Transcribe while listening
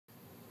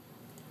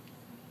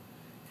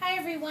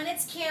everyone,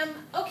 it's Kim.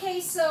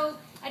 Okay, so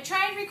I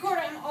tried to record.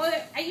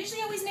 I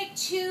usually always make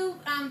two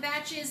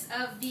batches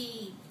of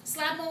the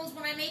slab molds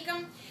when I make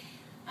them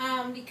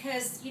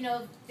because, you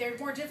know, they're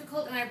more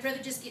difficult and I'd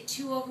rather just get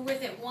two over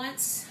with at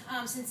once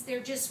since they're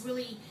just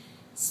really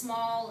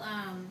small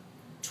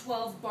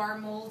 12 bar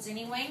molds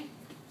anyway.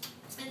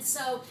 And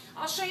so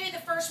I'll show you the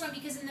first one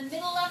because in the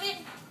middle of it,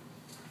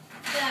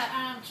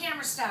 the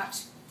camera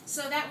stopped.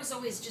 So that was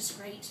always just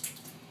great.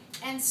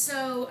 And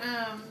so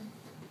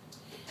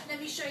let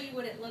me show you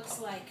what it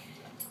looks like.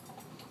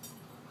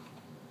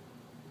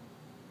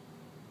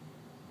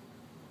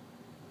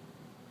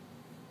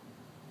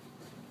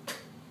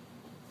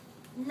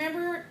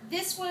 Remember,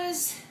 this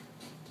was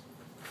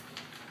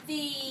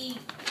the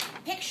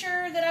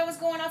picture that I was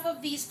going off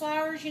of, these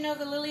flowers, you know,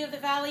 the lily of the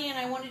valley, and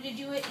I wanted to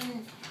do it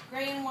in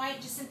gray and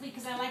white just simply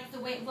because I liked the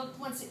way it looked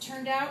once it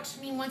turned out,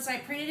 once I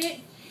printed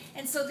it.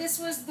 And so this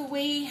was the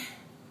way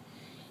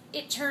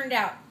it turned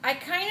out. I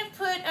kind of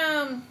put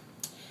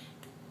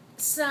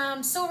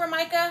some silver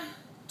mica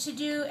to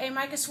do a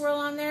mica swirl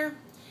on there,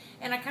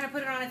 and I kind of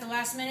put it on at the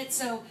last minute.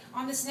 So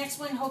on this next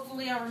one,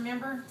 hopefully I'll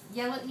remember.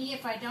 Yell at me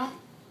if I don't.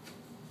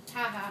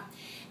 Haha.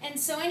 And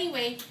so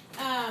anyway,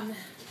 I'm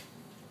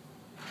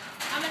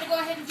going to go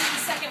ahead and do the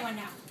second one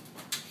now.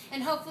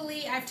 And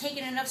hopefully I've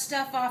taken enough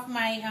stuff off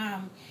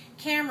my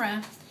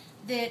camera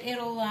that it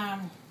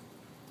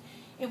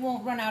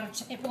won't run out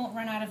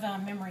of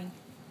memory.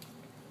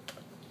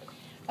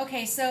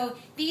 Okay, so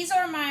these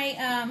are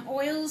my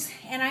oils,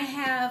 and I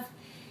have,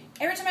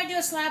 every time I do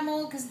a slab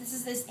mold, because this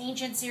is this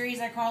ancient series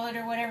I call it,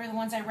 or whatever, the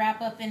ones I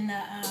wrap up in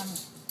the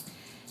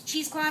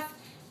cheesecloth,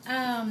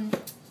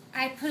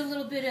 I put a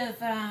little bit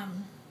of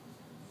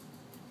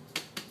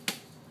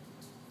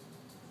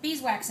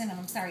beeswax in them,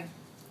 I'm sorry.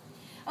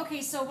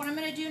 Okay, so what I'm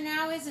going to do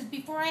now is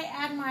before I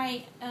add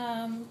my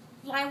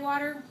lye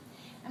water,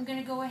 I'm going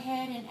to go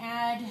ahead and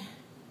add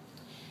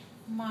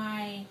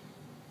my,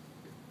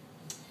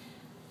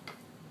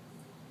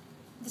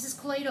 this is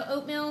Kaleido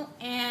oatmeal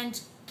and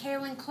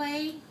kaolin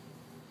clay.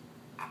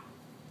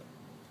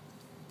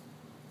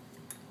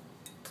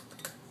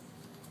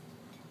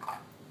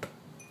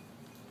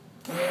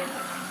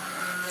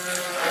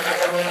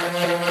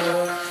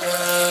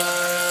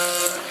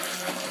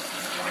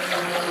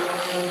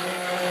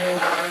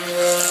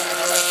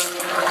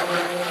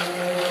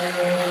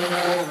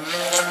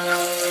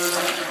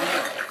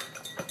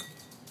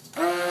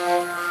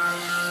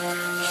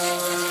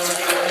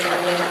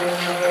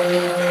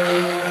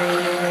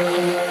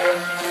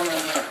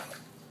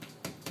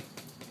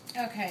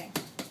 Okay,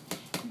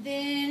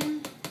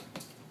 then,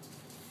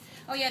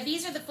 oh yeah,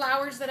 these are the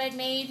flowers that I'd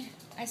made.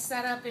 I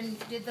set up and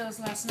did those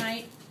last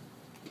night.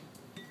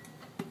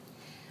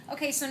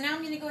 Okay, so now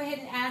I'm going to go ahead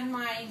and add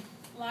my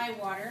lye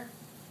water.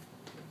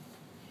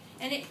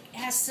 And it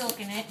has silk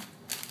in it.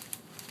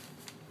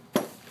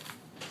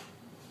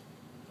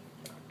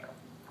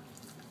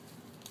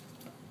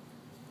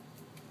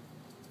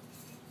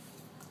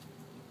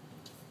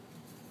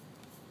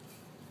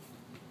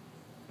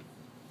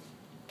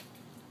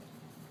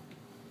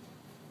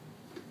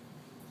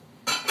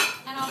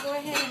 And I'll go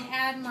ahead and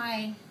add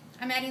my,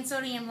 I'm adding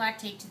sodium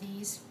lactate to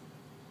these.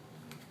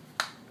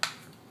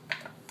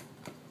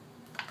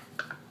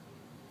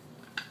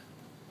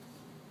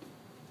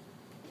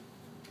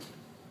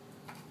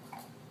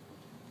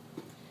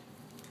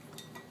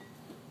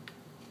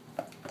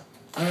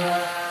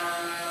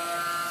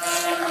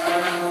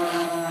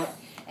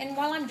 And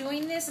while I'm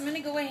doing this, I'm going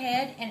to go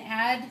ahead and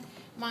add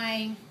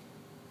my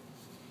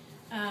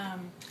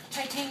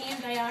titanium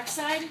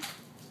dioxide.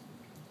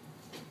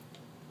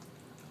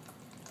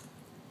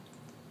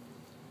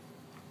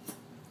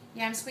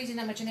 Yeah, I'm squeezing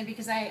that much in there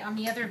because on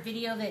the other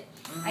video that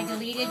I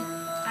deleted,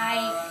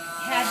 I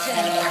had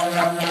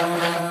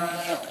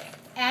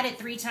to add it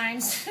 3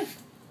 times.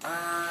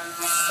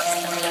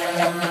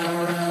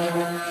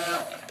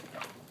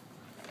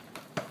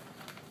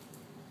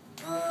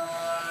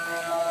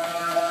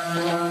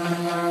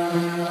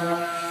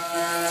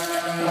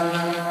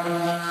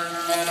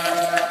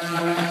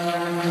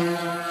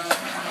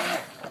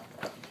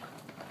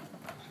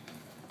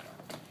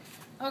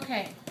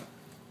 Okay,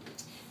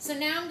 so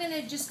now I'm going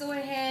to just go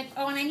ahead,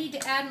 oh, and I need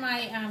to add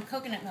my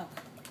coconut milk.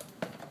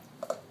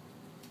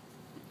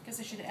 Guess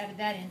I should have added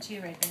that in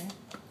too right then.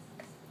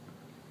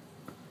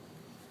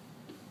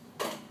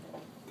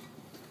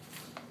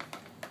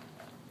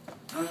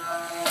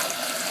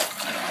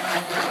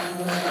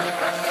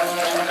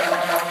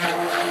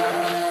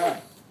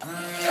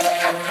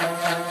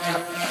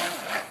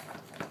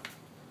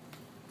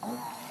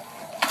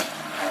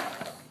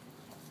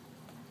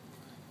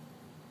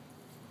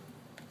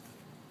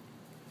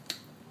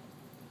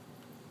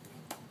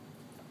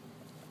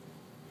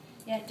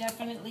 Yeah, it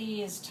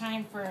definitely is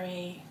time for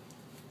a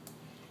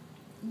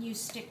new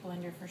stick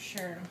blender for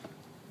sure.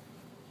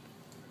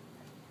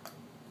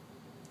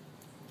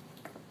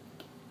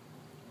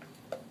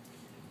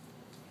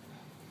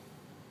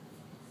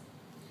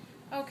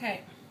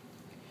 Okay,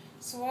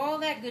 so all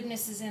that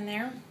goodness is in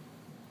there.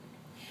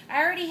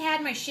 I already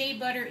had my shea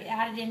butter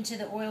added into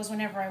the oils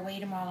whenever I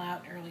weighed them all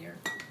out earlier.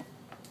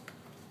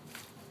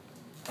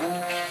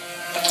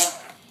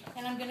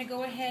 And I'm going to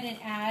go ahead and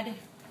add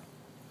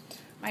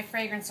my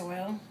fragrance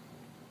oil.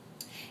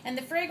 And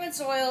the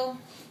fragrance oil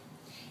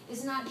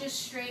is not just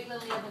straight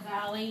Lily of the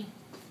Valley.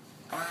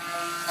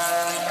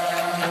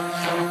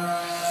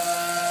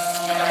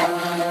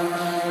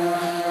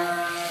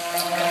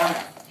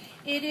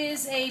 It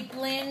is a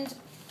blend.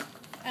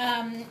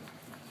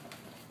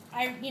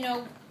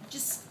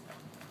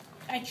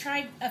 I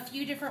tried a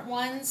few different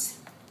ones,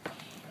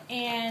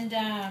 and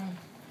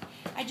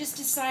I just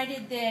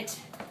decided that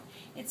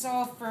it's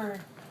all for,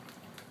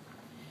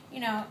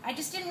 I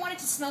just didn't want it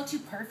to smell too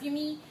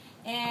perfumey,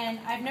 and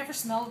I've never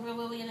smelled real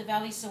Lily of the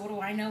Valley, so what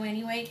do I know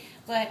anyway,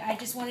 but I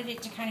just wanted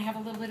it to kind of have a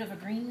little bit of a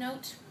green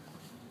note.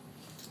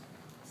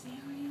 See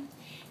how I am?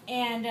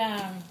 And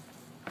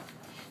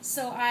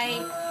so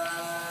I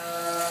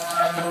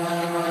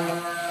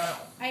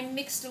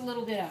mixed a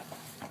little bit up.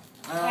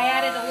 I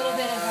added a little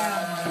bit of,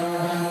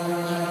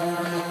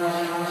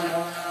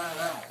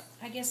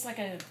 I guess like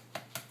a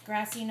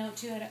grassy note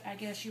to it, I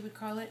guess you would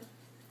call it.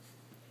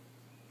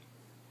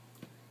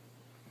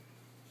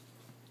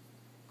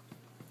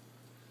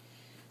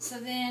 So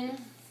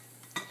then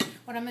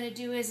what I'm going to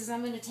do is I'm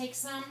going to take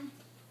some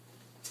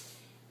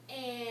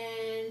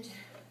and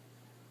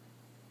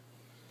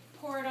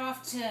pour it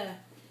off to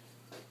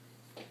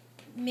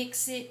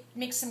mix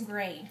some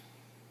gray.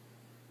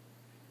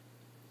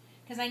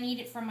 Because I need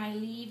it for my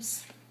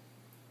leaves,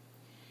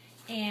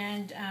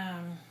 and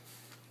I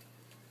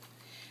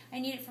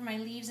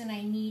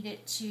need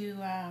it to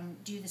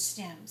do the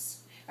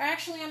stems. Or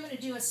actually, I'm going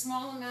to do a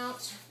small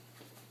amount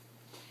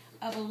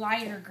of a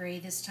lighter gray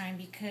this time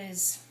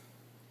because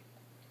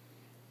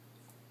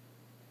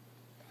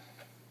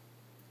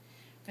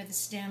for the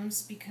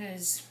stems,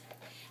 because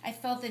I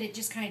felt that it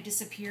just kind of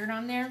disappeared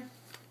on there.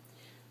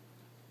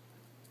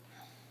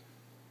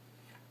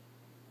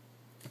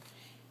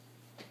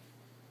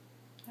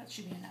 That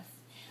should be enough.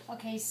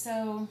 Okay,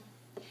 so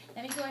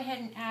let me go ahead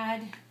and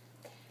add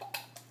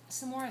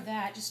some more of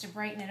that just to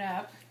brighten it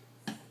up.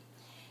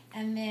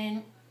 And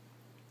then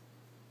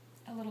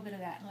a little bit of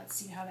that. Let's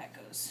see how that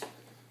goes.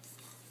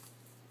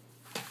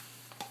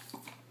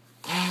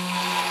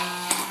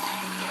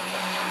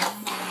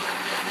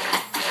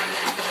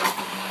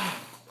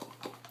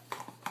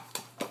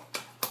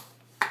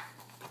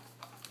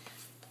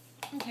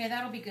 Okay,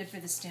 that'll be good for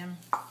the stem.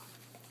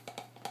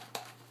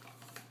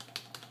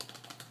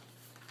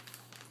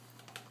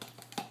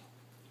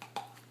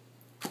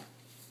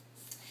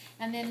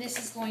 And then this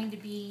is going to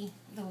be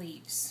the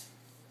leaves.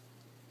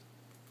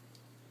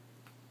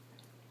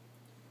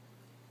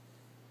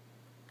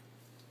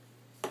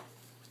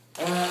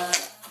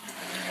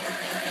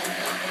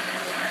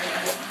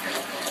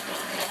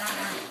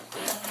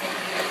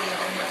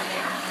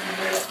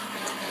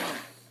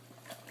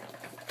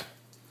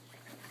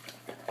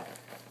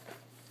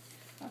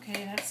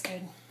 Okay, that's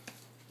good.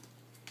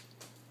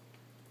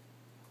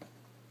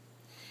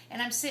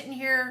 And I'm sitting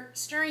here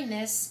stirring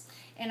this,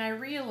 and I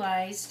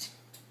realized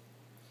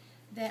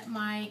that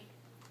my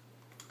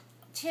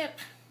tip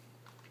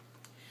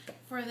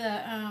for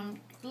the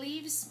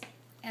leaves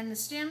and the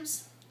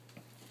stems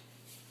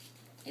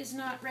is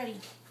not ready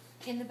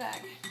in the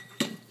bag.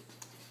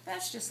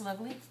 That's just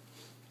lovely.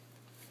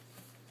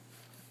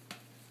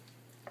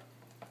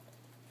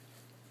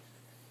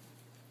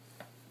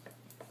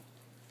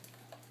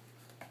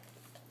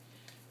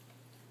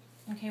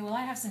 Okay, well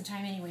I have some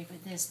time anyway for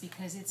this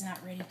because it's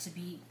not ready to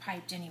be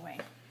piped anyway.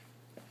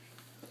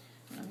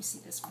 Let me see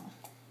this one.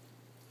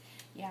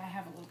 Yeah, I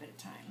have a little bit of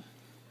time.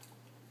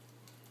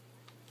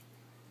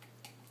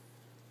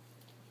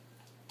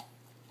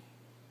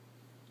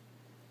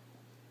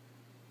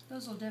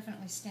 Those will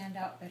definitely stand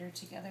out better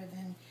together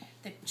than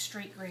the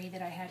straight gray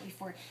that I had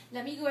before.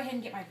 Let me go ahead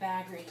and get my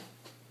bag ready.